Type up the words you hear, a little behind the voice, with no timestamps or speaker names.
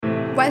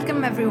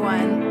Welcome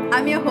everyone.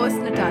 I'm your host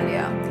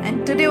Natalia,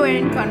 and today we're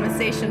in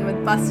conversation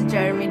with Pastor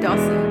Jeremy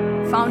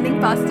Dawson,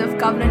 founding pastor of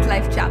Covenant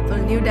Life Chapel,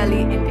 New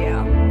Delhi,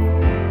 India.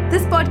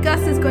 This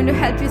podcast is going to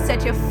help you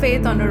set your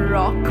faith on a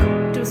rock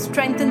to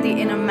strengthen the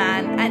inner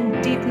man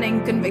and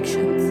deepening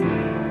convictions.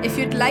 If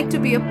you'd like to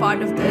be a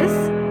part of this,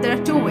 there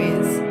are two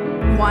ways.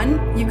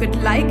 One, you could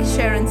like,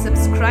 share, and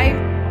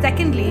subscribe.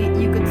 Secondly,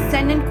 you could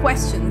send in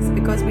questions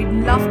because we'd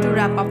love to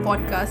wrap our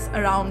podcast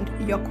around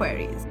your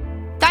queries.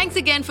 Thanks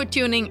again for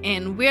tuning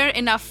in. We're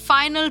in our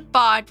final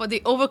part for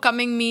the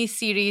Overcoming Me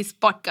series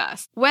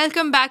podcast.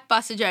 Welcome back,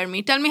 Pastor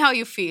Jeremy. Tell me how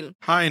you feel.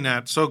 Hi,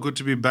 Nat. So good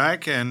to be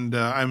back. And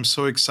I'm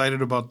so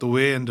excited about the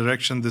way and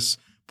direction this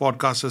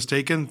podcast has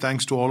taken.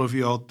 Thanks to all of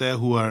you out there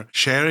who are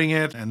sharing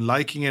it and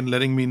liking it and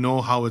letting me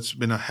know how it's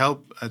been a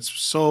help. It's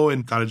so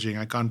encouraging.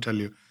 I can't tell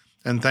you.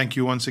 And thank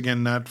you once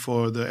again, Nat,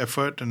 for the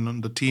effort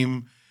and the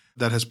team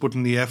that has put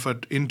in the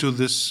effort into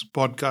this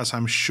podcast.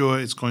 I'm sure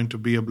it's going to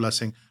be a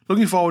blessing.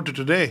 Looking forward to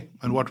today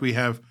and what we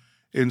have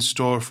in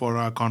store for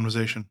our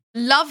conversation.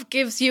 Love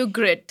gives you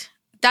grit.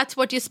 That's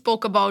what you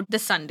spoke about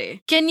this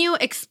Sunday. Can you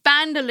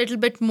expand a little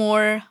bit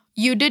more?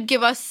 You did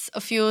give us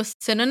a few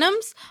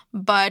synonyms,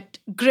 but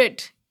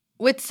grit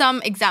with some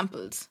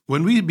examples.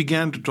 When we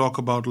began to talk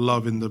about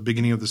love in the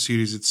beginning of the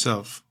series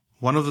itself,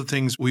 one of the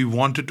things we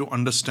wanted to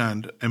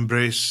understand,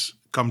 embrace,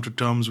 come to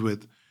terms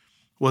with,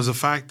 was the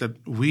fact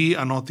that we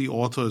are not the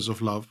authors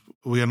of love.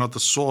 We are not the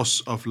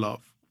source of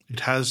love. It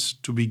has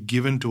to be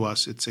given to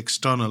us. It's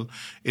external.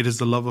 It is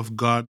the love of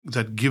God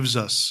that gives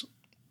us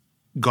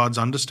God's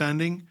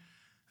understanding,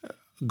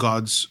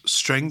 God's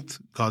strength,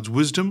 God's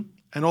wisdom,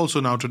 and also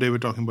now today we're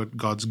talking about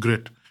God's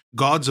grit,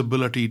 God's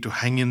ability to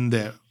hang in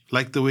there,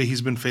 like the way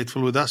He's been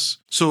faithful with us.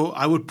 So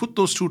I would put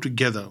those two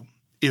together.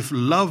 If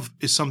love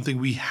is something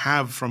we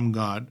have from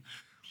God,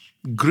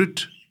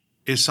 grit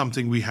is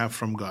something we have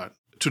from God.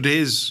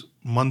 Today's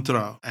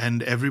mantra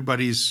and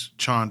everybody's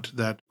chant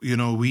that,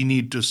 we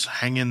need to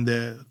hang in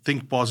there,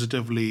 think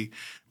positively,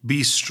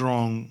 be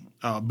strong,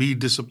 be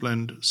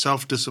disciplined,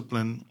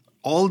 self-discipline,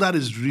 all that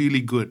is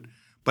really good.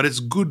 But it's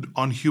good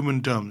on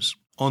human terms,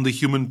 on the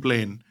human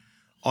plane,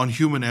 on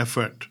human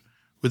effort,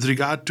 with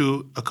regard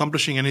to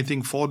accomplishing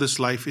anything for this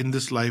life, in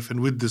this life, and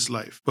with this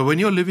life. But when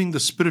you're living the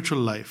spiritual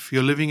life,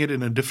 you're living it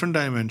in a different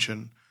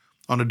dimension,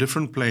 on a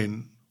different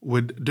plane,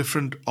 with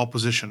different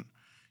opposition.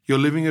 You're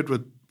living it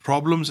with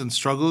problems and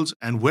struggles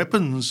and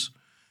weapons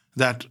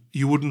that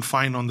you wouldn't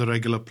find on the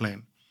regular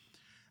plane.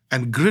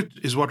 And grit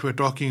is what we're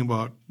talking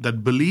about,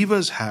 that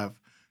believers have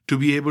to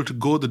be able to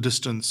go the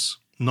distance,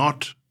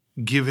 not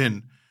give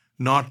in,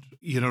 not,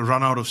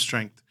 run out of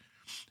strength.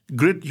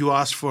 Grit, you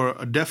asked for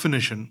a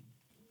definition,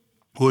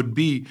 would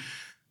be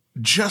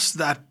just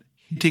that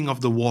hitting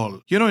of the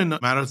wall. In a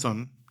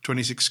marathon,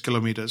 26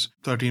 kilometers,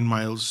 13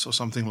 miles or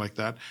something like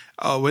that,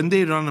 when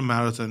they run a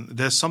marathon,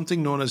 there's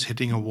something known as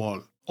hitting a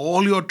wall.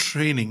 All your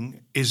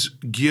training is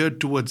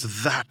geared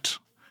towards that.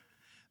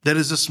 There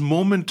is this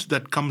moment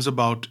that comes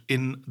about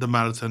in the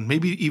marathon,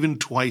 maybe even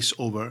twice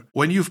over.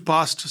 When you've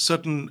passed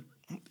certain,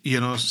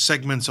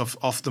 segments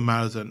of the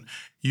marathon,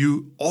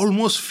 you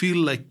almost feel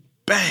like,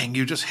 bang,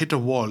 you just hit a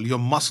wall. Your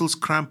muscles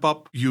cramp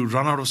up, you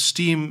run out of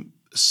steam,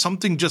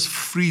 something just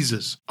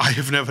freezes. I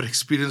have never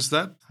experienced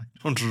that. I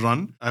don't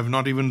run. I've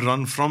not even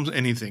run from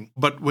anything.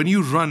 But when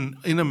you run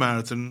in a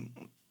marathon,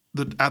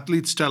 the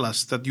athletes tell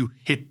us that you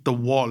hit the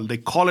wall. They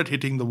call it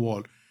hitting the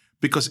wall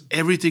because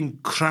everything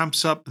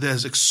cramps up.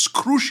 There's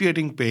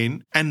excruciating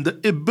pain, and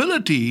the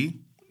ability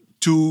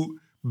to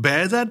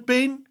bear that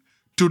pain,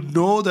 to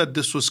know that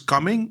this was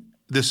coming,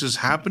 this is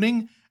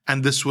happening,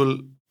 and this will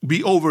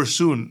be over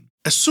soon.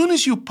 As soon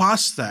as you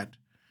pass that,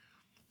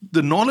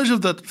 the knowledge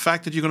of the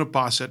fact that you're going to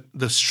pass it,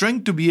 the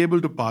strength to be able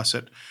to pass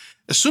it,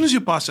 as soon as you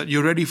pass it,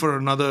 you're ready for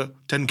another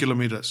 10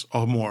 kilometers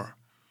or more.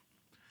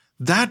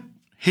 That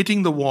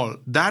hitting the wall,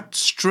 that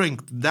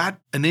strength, that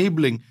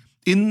enabling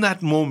in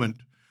that moment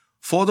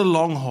for the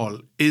long haul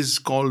is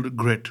called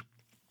grit.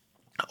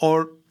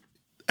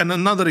 And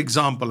another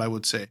example, I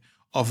would say,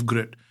 of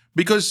grit,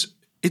 because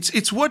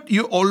it's what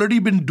you've already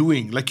been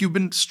doing. Like you've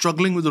been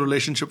struggling with a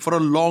relationship for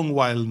a long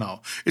while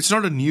now. It's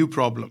not a new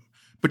problem.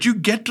 But you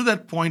get to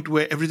that point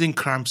where everything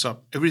cramps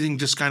up, everything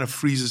just kind of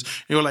freezes.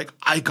 And you're like,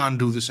 I can't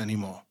do this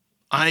anymore.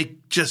 I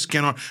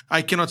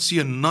cannot see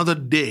another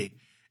day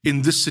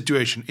in this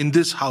situation, in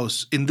this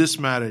house, in this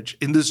marriage,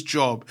 in this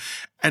job.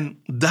 And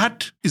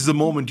that is the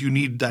moment you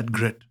need that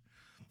grit.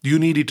 You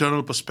need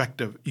eternal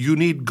perspective. You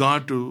need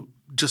God to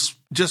just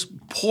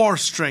pour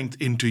strength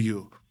into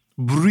you,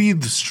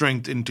 breathe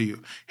strength into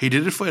you. He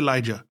did it for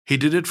Elijah. He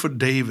did it for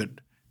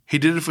David. He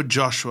did it for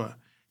Joshua.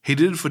 He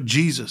did it for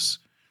Jesus.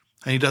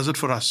 And He does it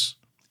for us,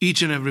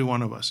 each and every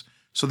one of us.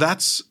 So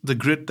that's the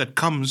grit that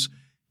comes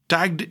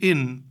tagged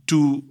in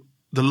to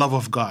the love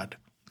of God.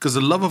 Because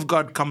the love of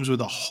God comes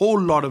with a whole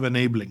lot of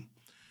enabling.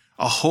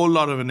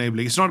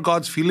 It's not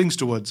God's feelings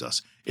towards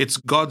us. It's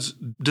God's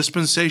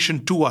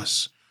dispensation to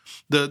us.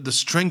 The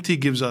strength He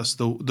gives us,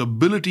 the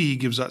ability He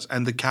gives us,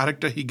 and the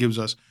character He gives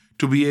us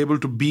to be able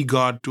to be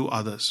God to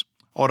others.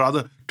 Or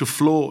rather, to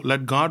flow,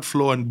 let God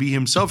flow and be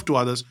Himself to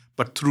others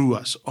but through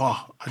us.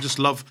 Oh, I just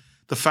love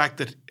the fact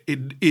that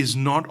it is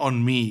not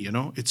on me,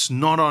 It's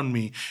not on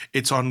me.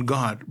 It's on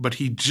God. But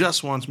he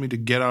just wants me to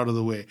get out of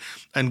the way.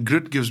 And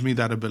grit gives me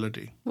that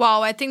ability.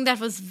 Wow, I think that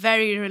was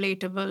very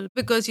relatable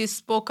because you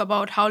spoke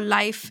about how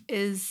life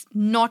is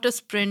not a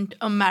sprint,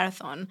 a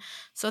marathon.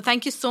 So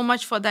thank you so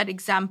much for that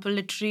example.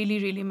 It really,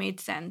 really made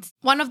sense.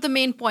 One of the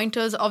main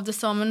pointers of the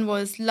sermon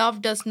was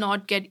love does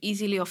not get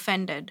easily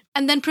offended.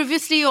 And then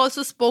previously you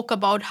also spoke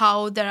about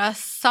how there are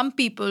some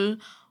people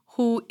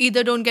who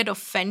either don't get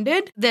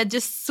offended, they're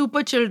just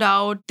super chilled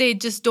out, they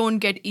just don't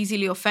get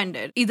easily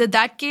offended. Either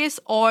that case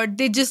or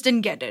they just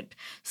didn't get it.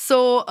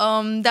 So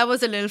that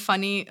was a little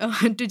funny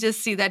to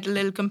just see that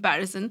little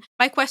comparison.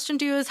 My question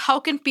to you is,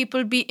 how can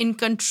people be in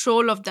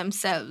control of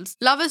themselves?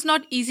 Love is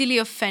not easily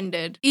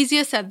offended.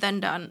 Easier said than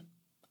done.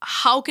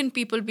 How can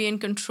people be in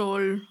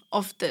control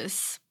of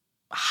this?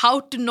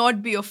 How to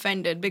not be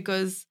offended?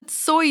 Because it's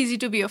so easy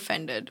to be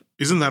offended.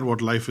 Isn't that what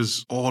life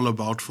is all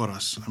about for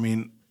us? I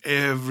mean,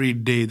 every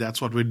day,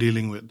 that's what we're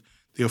dealing with.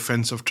 The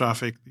offense of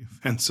traffic, the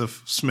offense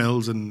of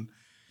smells, and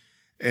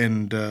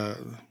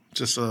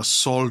just an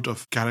assault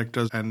of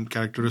characters and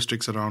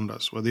characteristics around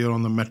us. Whether you're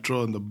on the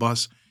metro and the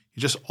bus,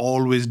 you're just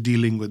always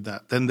dealing with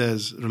that. Then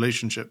there's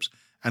relationships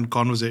and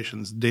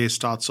conversations. Day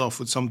starts off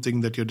with something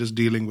that you're just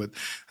dealing with.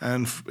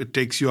 And it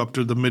takes you up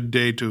to the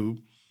midday to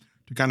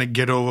kind of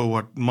get over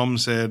what mom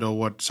said or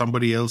what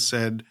somebody else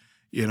said,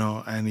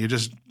 and you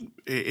just,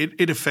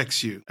 it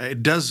affects you.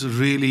 It does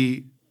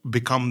really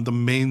become the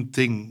main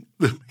thing,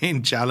 the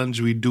main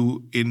challenge we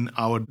do in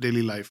our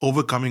daily life,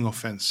 overcoming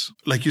offense.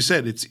 Like you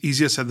said, it's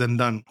easier said than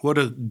done. What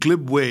a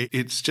glib way.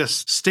 It's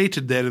just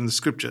stated there in the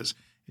scriptures.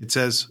 It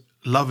says,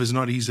 love is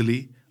not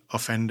easily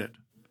offended.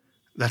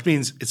 That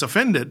means it's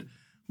offended,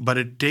 but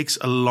it takes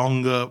a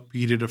longer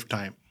period of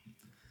time.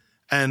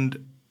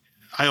 And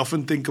I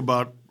often think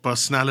about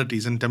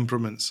personalities and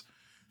temperaments.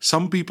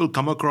 Some people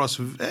come across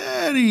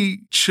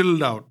very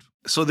chilled out,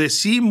 so they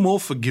seem more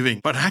forgiving,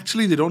 but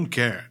actually they don't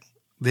care.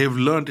 They've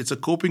learned, it's a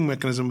coping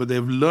mechanism, but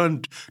they've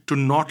learned to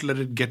not let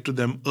it get to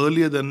them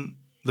earlier than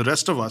the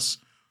rest of us,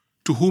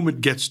 to whom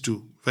it gets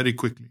to very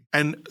quickly.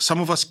 And some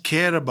of us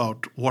care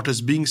about what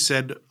is being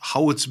said,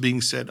 how it's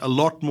being said, a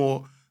lot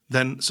more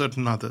than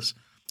certain others.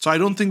 So I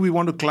don't think we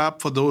want to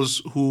clap for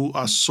those who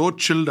are so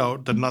chilled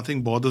out that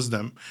nothing bothers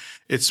them.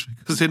 It's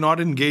because they're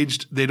not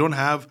engaged. They don't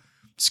have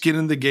skin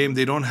in the game.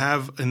 They don't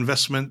have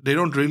investment. They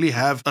don't really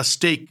have a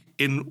stake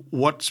in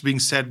what's being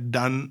said,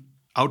 done,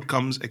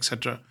 outcomes,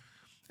 etc.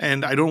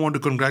 And I don't want to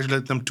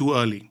congratulate them too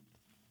early.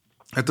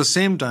 At the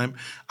same time,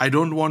 I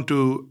don't want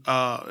to,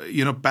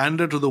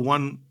 pander to the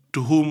one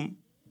to whom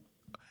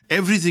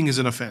everything is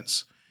an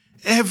offense.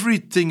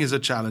 Everything is a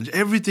challenge.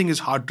 Everything is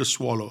hard to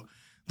swallow.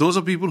 Those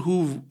are people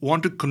who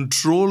want to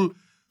control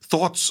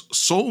thoughts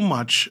so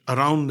much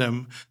around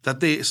them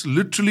that they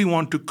literally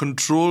want to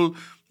control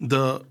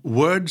the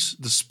words,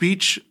 the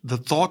speech, the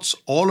thoughts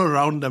all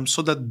around them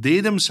so that they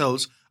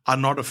themselves are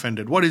not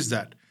offended. What is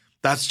that?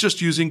 That's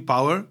just using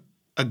power,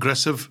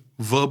 aggressive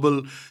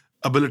verbal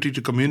ability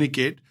to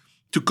communicate,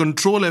 to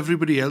control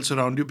everybody else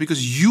around you,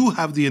 because you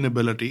have the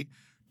inability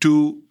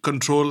to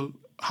control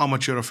how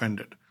much you're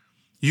offended.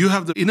 You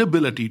have the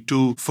inability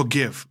to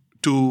forgive,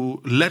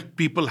 to let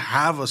people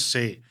have a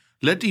say,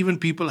 let even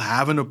people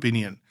have an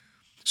opinion.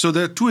 So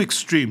there are two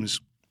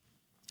extremes.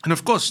 And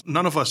of course,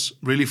 none of us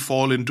really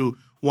fall into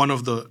one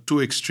of the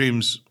two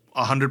extremes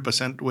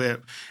 100%, where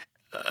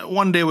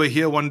one day we're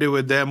here, one day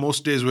we're there,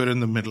 most days we're in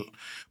the middle.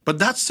 But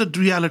that's the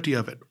reality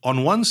of it.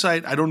 On one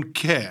side, I don't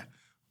care.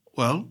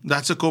 Well,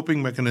 that's a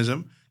coping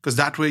mechanism, because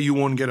that way you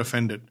won't get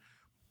offended.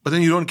 But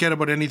then you don't care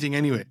about anything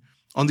anyway.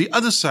 On the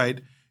other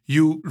side,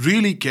 you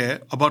really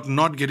care about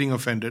not getting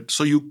offended.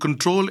 So you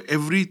control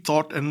every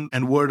thought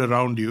and word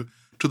around you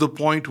to the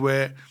point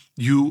where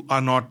you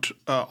are not,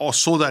 or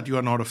so that you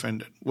are not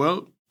offended.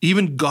 Well,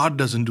 even God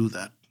doesn't do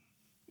that.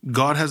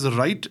 God has the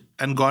right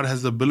and God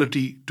has the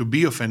ability to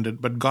be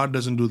offended, but God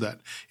doesn't do that.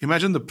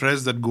 Imagine the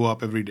prayers that go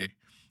up every day.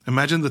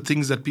 Imagine the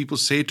things that people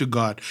say to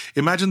God.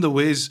 Imagine the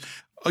ways,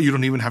 you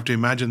don't even have to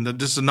imagine, that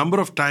just the number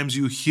of times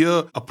you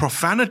hear a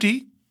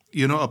profanity,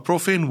 a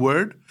profane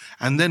word,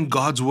 and then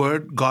God's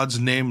word, God's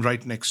name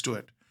right next to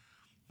it.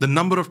 The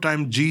number of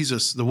times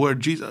Jesus, the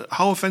word Jesus,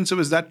 how offensive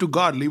is that to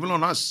God? Leave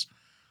alone us.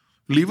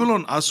 Leave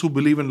alone us who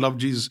believe and love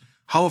Jesus.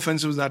 How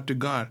offensive is that to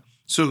God?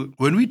 So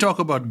when we talk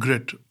about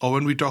grit or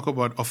when we talk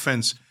about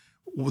offense,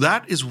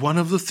 that is one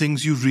of the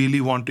things you really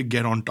want to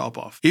get on top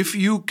of. If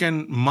you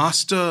can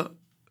master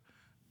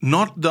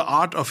not the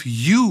art of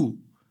you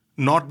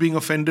not being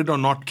offended or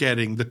not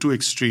caring, the two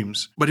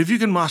extremes, but if you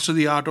can master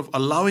the art of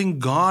allowing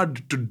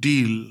God to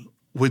deal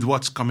with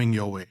what's coming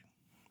your way.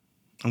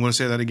 I'm going to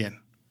say that again.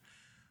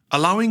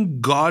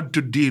 Allowing God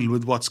to deal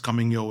with what's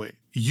coming your way.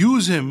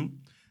 Use Him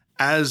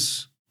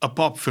as a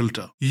pop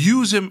filter.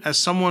 Use Him as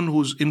someone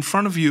who's in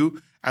front of you,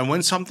 and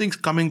when something's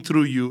coming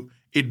through you,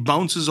 it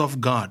bounces off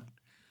God.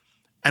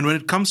 And when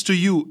it comes to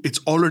you, it's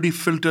already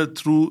filtered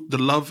through the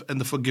love and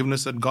the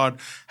forgiveness that God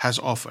has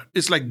offered.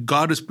 It's like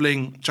God is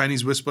playing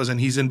Chinese whispers and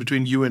He's in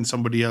between you and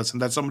somebody else.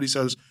 And that somebody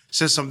says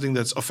says something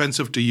that's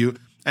offensive to you,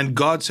 and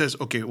God says,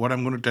 okay, what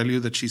I'm going to tell you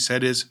that she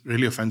said is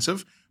really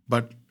offensive,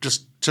 but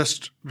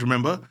just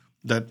remember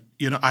that,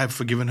 I have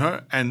forgiven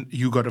her and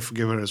you got to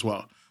forgive her as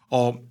well.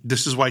 Or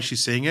this is why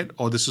she's saying it,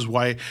 or this is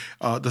why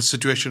the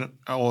situation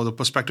or the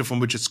perspective from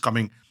which it's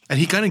coming. And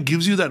he kind of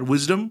gives you that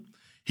wisdom.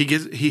 He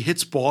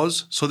hits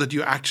pause so that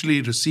you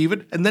actually receive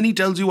it, and then he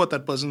tells you what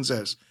that person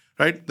says,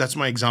 right? That's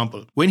my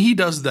example. When he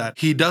does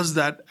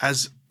that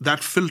as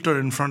that filter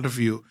in front of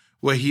you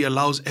where he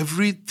allows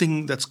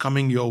everything that's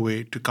coming your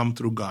way to come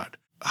through God.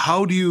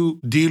 How do you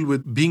deal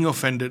with being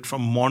offended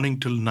from morning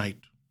till night?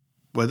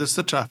 Whether it's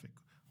the traffic,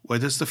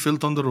 whether it's the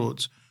filth on the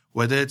roads,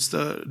 whether it's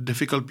the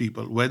difficult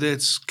people, whether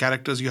it's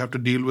characters you have to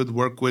deal with,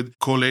 work with,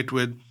 collate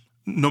with,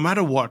 no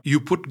matter what, you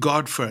put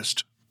God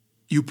first.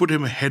 You put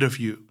him ahead of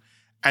you.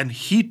 And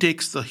he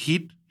takes the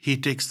heat, he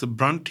takes the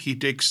brunt, he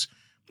takes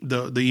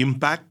the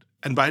impact.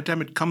 And by the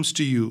time it comes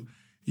to you,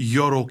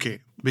 you're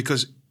okay.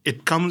 Because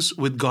it comes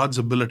with God's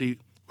ability.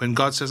 When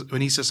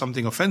he says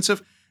something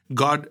offensive,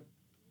 God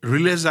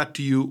relays that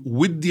to you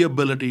with the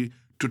ability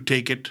to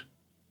take it,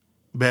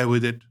 bear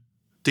with it,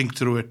 think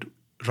through it,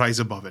 rise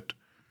above it.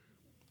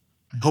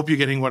 I hope you're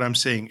getting what I'm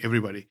saying,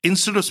 everybody.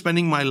 Instead of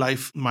spending my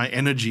life, my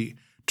energy,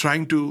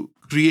 trying to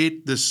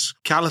create this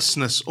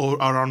callousness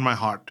around my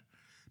heart,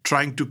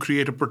 trying to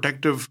create a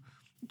protective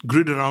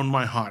grid around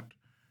my heart,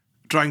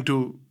 trying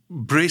to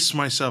brace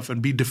myself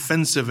and be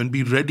defensive and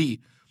be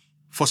ready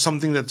for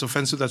something that's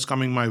offensive that's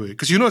coming my way.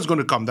 Because it's going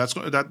to come. That's a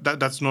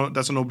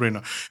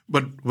no-brainer.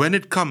 But when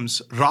it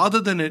comes,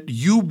 rather than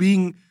you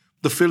being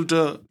the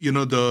filter,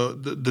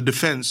 the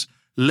defense,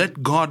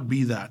 let God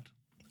be that.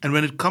 And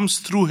when it comes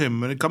through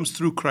him, when it comes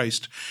through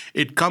Christ,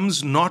 it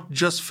comes not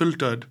just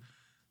filtered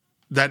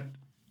that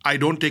I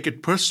don't take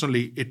it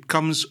personally. It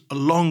comes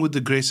along with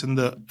the grace and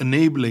the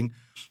enabling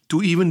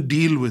to even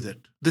deal with it.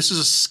 This is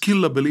a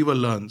skill a believer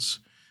learns.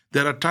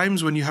 There are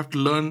times when you have to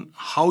learn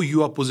how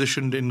you are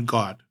positioned in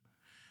God.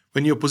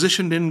 When you're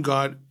positioned in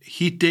God,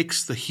 he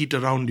takes the heat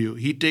around you.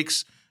 He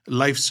takes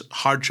life's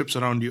hardships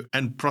around you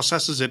and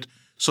processes it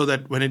so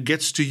that when it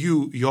gets to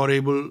you, you're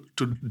able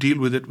to deal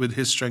with it with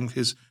his strength,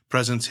 his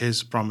presence,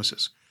 his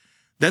promises.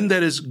 Then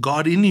there is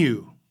God in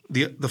you,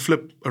 the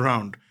flip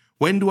around.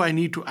 When do I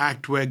need to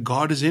act where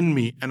God is in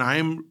me and I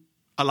am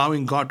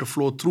allowing God to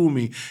flow through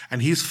me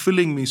and he's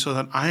filling me so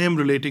that I am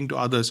relating to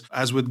others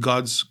as with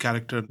God's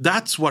character?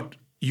 That's what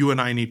you and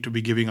I need to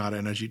be giving our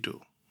energy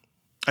to.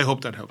 I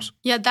hope that helps.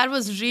 Yeah, that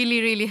was really,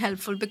 really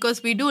helpful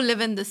because we do live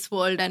in this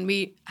world and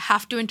we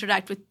have to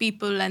interact with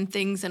people and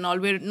things and all.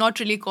 We're not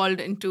really called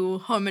into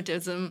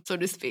hermetism, so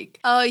to speak.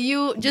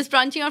 You just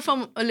branching out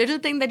from a little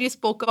thing that you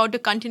spoke about, a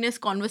continuous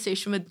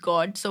conversation with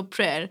God, so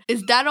prayer.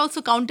 Is that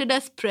also counted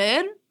as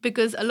prayer?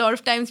 Because a lot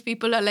of times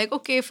people are like,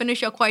 okay,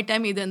 finish your quiet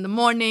time either in the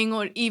morning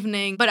or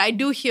evening. But I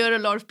do hear a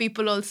lot of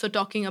people also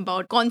talking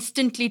about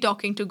constantly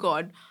talking to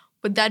God.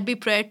 Would that be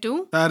prayer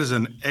too? That is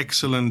an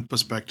excellent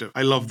perspective.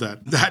 I love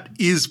that. That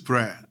is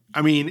prayer.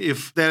 I mean,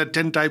 if there are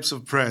 10 types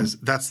of prayers,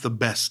 that's the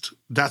best.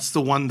 That's the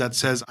one that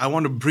says, I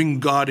want to bring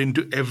God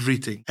into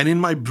everything. And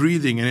in my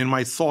breathing and in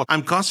my thought,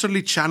 I'm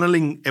constantly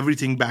channeling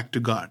everything back to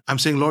God. I'm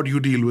saying, Lord, you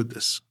deal with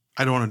this.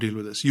 I don't want to deal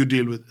with this. You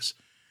deal with this.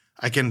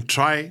 I can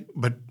try,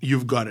 but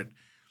you've got it.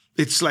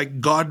 It's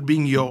like God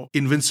being your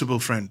invincible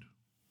friend.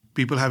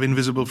 People have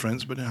invisible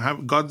friends, but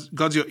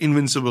God's your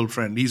invincible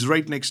friend. He's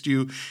right next to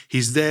you.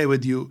 He's there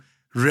with you,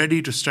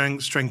 ready to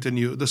strengthen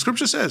you. The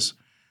scripture says,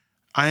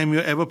 I am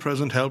your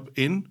ever-present help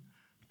in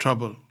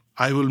trouble.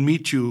 I will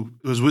meet you,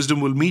 because wisdom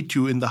will meet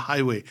you in the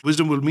highway.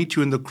 Wisdom will meet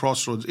you in the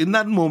crossroads. In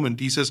that moment,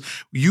 he says,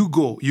 you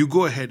go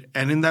ahead.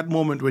 And in that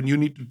moment, when you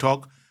need to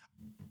talk,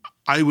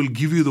 I will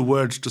give you the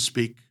words to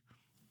speak.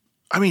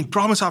 I mean,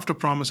 promise after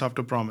promise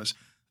after promise.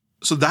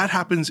 So that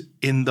happens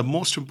in the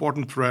most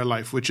important prayer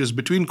life, which is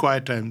between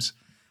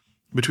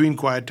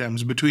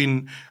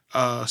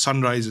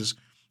sunrises.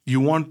 You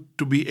want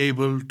to be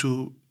able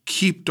to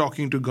keep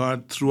talking to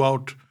God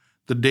throughout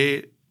the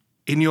day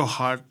in your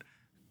heart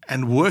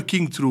and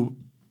working through,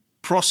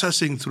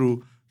 processing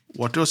through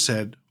what was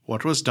said,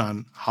 what was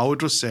done, how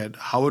it was said,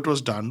 how it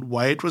was done,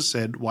 why it was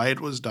said, why it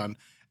was done.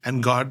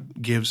 And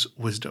God gives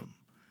wisdom.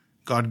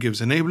 God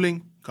gives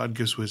enabling. God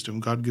gives wisdom.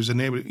 God gives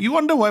enabling. You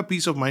wonder where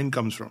peace of mind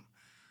comes from.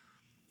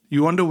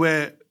 You wonder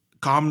where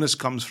calmness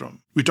comes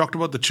from. We talked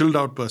about the chilled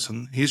out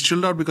person. He's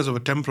chilled out because of a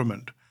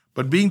temperament.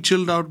 But being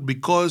chilled out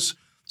because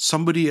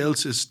somebody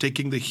else is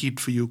taking the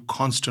heat for you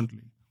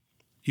constantly.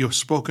 You're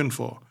spoken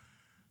for.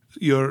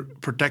 You're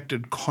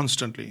protected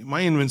constantly.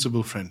 My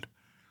invincible friend.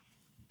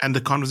 And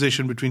the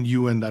conversation between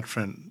you and that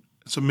friend.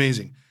 It's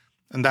amazing.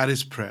 And that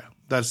is prayer.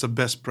 That's the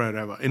best prayer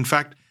ever. In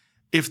fact,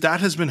 if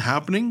that has been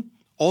happening,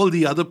 all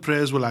the other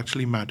prayers will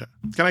actually matter.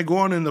 Can I go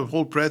on in the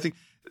whole prayer thing?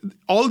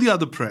 All the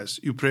other prayers,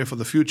 you pray for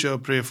the future,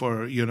 pray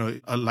for,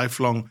 a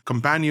lifelong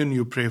companion,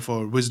 you pray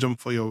for wisdom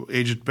for your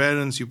aged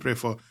parents, you pray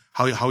for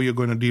how you're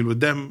going to deal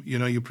with them,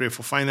 you pray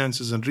for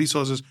finances and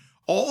resources.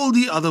 All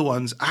the other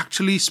ones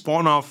actually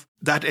spawn off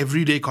that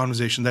everyday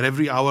conversation, that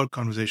every hour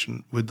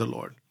conversation with the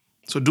Lord.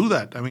 So do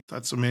that. I mean,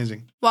 that's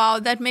amazing. Wow,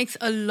 that makes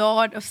a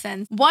lot of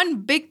sense.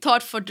 One big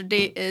thought for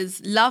today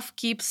is love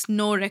keeps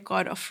no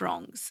record of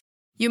wrongs.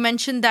 You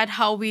mentioned that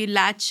how we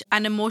latch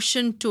an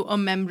emotion to a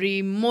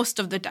memory most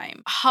of the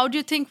time. How do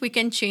you think we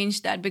can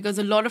change that? Because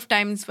a lot of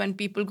times when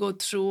people go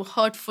through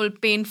hurtful,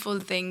 painful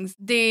things,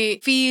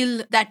 they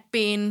feel that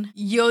pain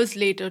years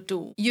later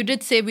too. You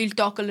did say we'll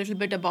talk a little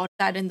bit about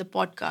that in the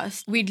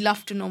podcast. We'd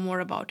love to know more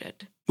about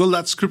it. Well,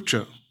 that's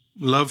scripture.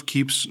 Love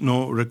keeps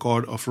no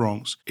record of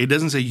wrongs. It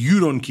doesn't say you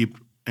don't keep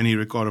any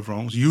record of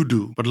wrongs. You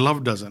do, but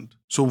love doesn't.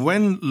 So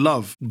when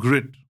love,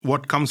 grit,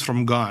 what comes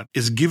from God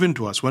is given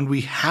to us, when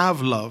we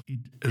have love, it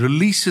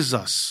releases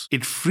us,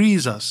 it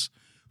frees us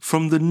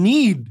from the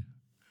need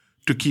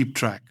to keep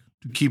track,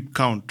 to keep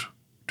count,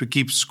 to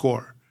keep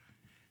score.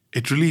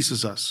 It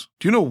releases us.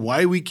 Do you know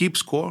why we keep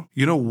score?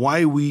 You know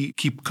why we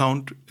keep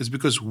count? Is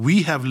because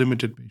we have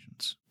limited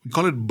patience. We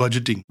call it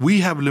budgeting. We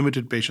have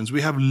limited patience.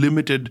 We have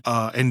limited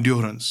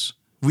endurance.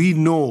 We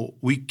know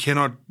we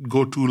cannot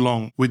go too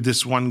long with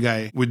this one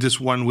guy, with this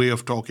one way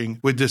of talking,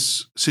 with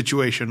this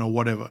situation or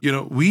whatever.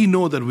 We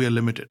know that we are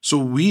limited. So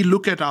we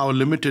look at our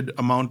limited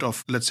amount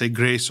of, let's say,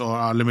 grace or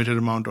our limited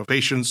amount of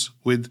patience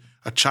with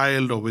a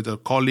child or with a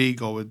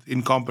colleague or with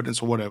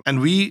incompetence or whatever.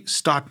 And we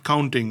start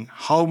counting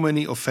how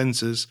many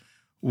offenses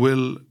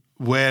will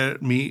wear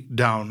me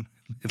down.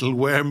 It'll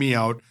wear me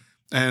out.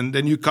 And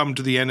then you come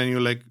to the end and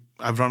you're like,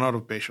 I've run out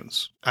of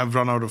patience. I've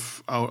run out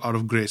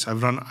of grace.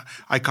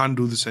 I can't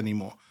do this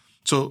anymore.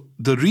 So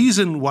the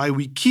reason why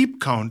we keep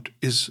count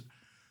is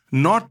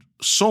not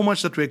so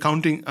much that we're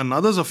counting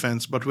another's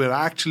offense, but we're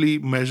actually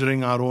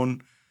measuring our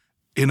own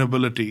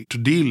inability to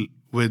deal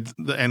with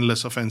the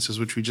endless offenses,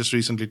 which we just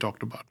recently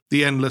talked about.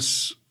 The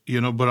endless,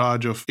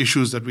 barrage of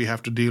issues that we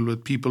have to deal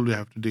with, people we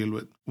have to deal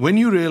with. When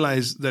you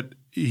realize that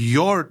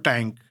your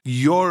tank,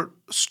 your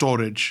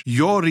storage,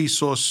 your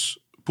resource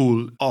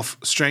pool of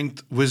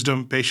strength,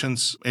 wisdom,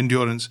 patience,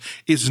 endurance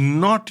is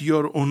not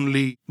your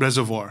only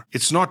reservoir.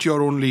 It's not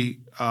your only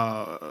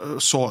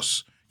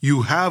source.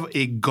 You have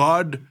a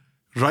God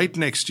right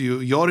next to you,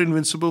 your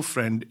invincible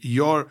friend,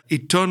 your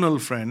eternal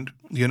friend,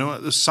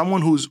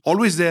 someone who's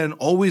always there and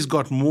always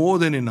got more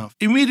than enough.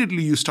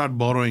 Immediately you start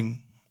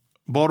borrowing.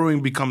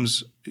 Borrowing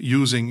becomes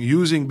using.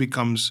 Using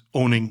becomes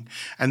owning.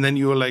 And then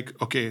you're like,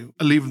 okay,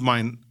 I'll leave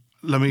mine.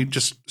 Let me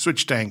just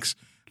switch tanks.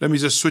 Let me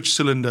just switch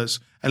cylinders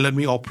and let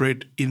me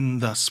operate in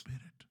the Spirit.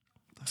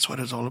 That's what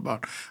it's all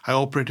about. I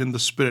operate in the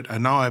Spirit.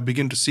 And now I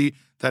begin to see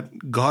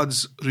that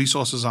God's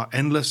resources are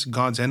endless.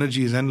 God's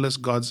energy is endless.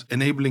 God's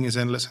enabling is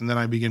endless. And then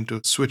I begin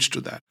to switch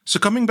to that. So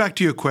coming back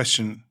to your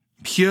question,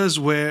 here's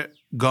where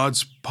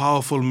God's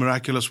powerful,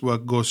 miraculous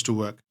work goes to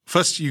work.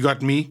 First, you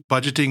got me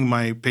budgeting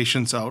my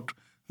patience out.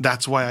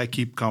 That's why I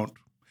keep count.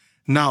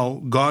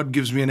 Now, God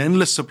gives me an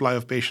endless supply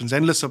of patience,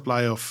 endless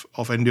supply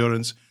of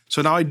endurance.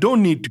 So now I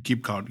don't need to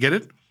keep count. Get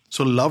it?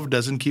 So love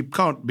doesn't keep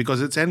count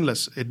because it's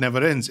endless. It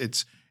never ends.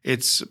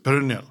 It's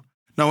perennial.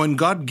 Now, when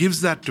God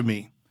gives that to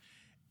me,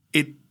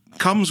 it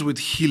comes with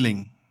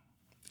healing.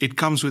 It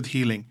comes with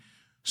healing.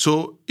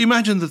 So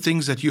imagine the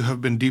things that you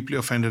have been deeply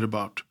offended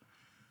about.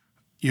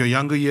 Your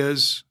younger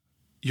years,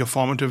 your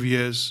formative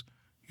years,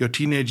 your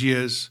teenage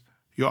years,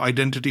 your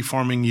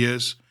identity-forming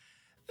years.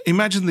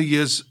 Imagine the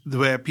years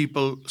where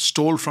people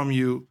stole from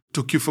you,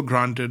 took you for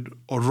granted,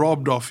 or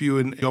robbed of you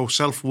in your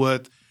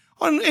self-worth.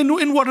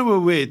 In whatever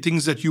way,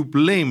 things that you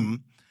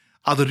blame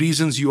are the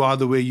reasons you are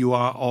the way you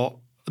are or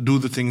do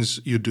the things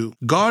you do.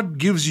 God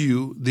gives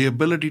you the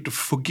ability to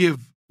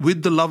forgive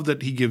with the love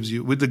that He gives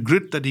you, with the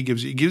grit that He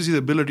gives you. He gives you the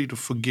ability to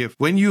forgive.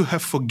 When you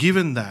have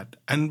forgiven that,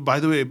 and by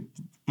the way,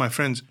 my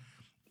friends,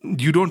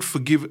 you don't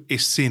forgive a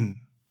sin.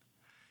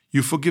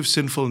 You forgive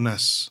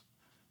sinfulness.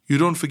 You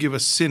don't forgive a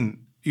sin.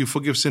 You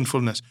forgive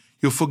sinfulness.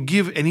 You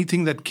forgive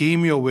anything that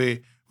came your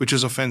way which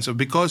is offensive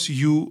because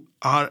you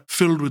are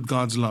filled with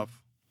God's love.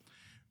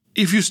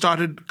 If you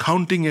started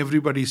counting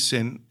everybody's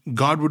sin,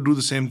 God would do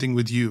the same thing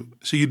with you.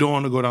 So you don't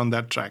want to go down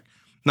that track.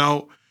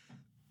 Now,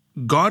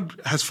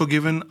 God has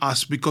forgiven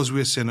us because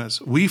we're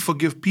sinners. We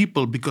forgive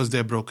people because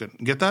they're broken.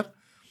 Get that?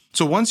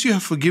 So once you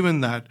have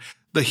forgiven that,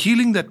 the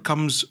healing that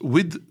comes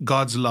with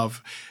God's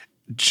love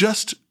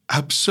just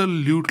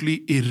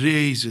absolutely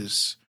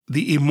erases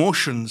the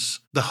emotions,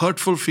 the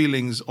hurtful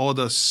feelings, or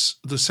the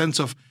sense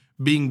of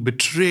being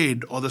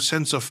betrayed, or the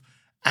sense of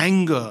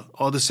anger,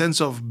 or the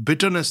sense of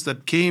bitterness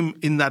that came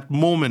in that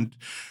moment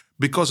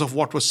because of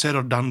what was said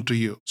or done to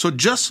you. So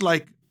just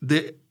like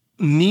the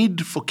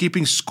need for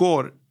keeping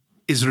score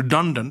is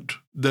redundant,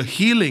 the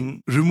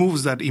healing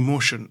removes that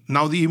emotion.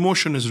 Now the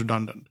emotion is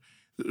redundant.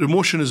 The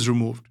emotion is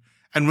removed.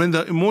 And when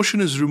the emotion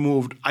is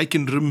removed, I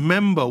can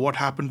remember what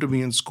happened to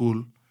me in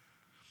school.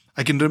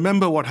 I can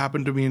remember what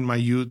happened to me in my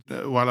youth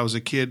while I was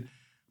a kid,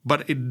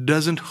 but it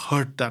doesn't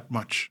hurt that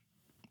much.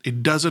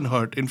 It doesn't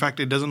hurt. In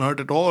fact, it doesn't hurt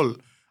at all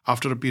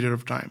after a period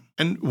of time.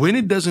 And when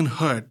it doesn't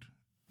hurt,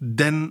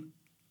 then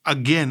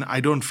again,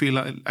 I don't feel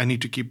I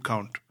need to keep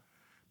count.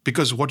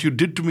 Because what you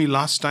did to me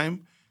last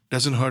time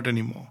doesn't hurt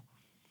anymore.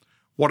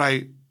 What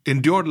I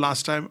endured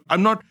last time,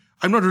 I'm not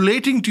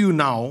relating to you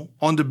now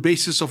on the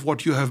basis of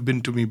what you have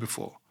been to me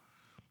before.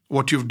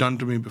 what you've done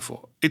to me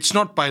before. It's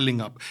not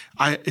piling up.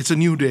 It's a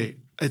new day.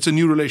 It's a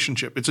new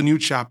relationship. It's a new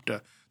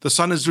chapter. The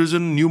sun has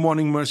risen, new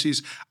morning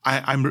mercies.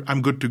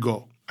 I'm good to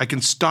go. I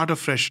can start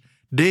afresh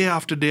day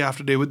after day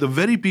after day with the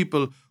very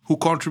people who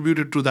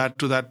contributed to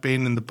that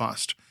pain in the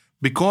past,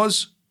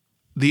 because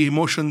the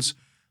emotions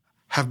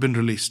have been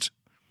released.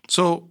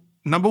 So,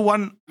 number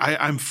one,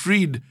 I'm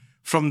freed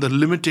from the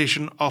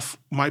limitation of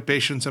my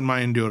patience and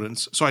my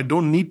endurance. So I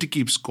don't need to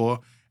keep score.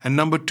 And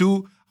number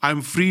two,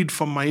 I'm freed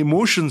from my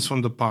emotions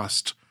from the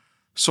past.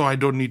 So I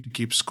don't need to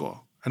keep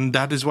score. And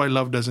that is why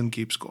love doesn't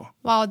keep score.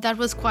 Wow, that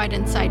was quite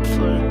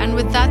insightful. And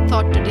with that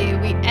thought today,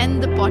 we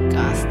end the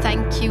podcast.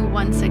 Thank you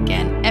once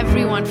again,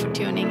 everyone, for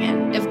tuning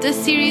in. If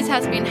this series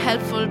has been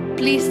helpful,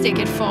 please take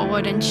it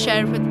forward and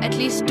share with at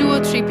least 2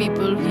 or 3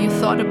 people you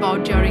thought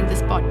about during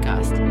this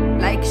podcast.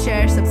 Like,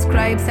 share,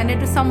 subscribe, send it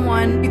to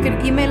someone. You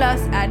can email us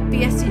at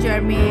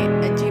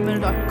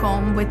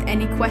pstjeremy@gmail.com with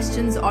any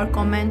questions or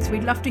comments.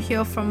 We'd love to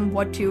hear from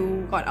what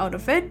you got out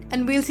of it.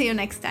 And we'll see you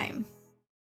next time.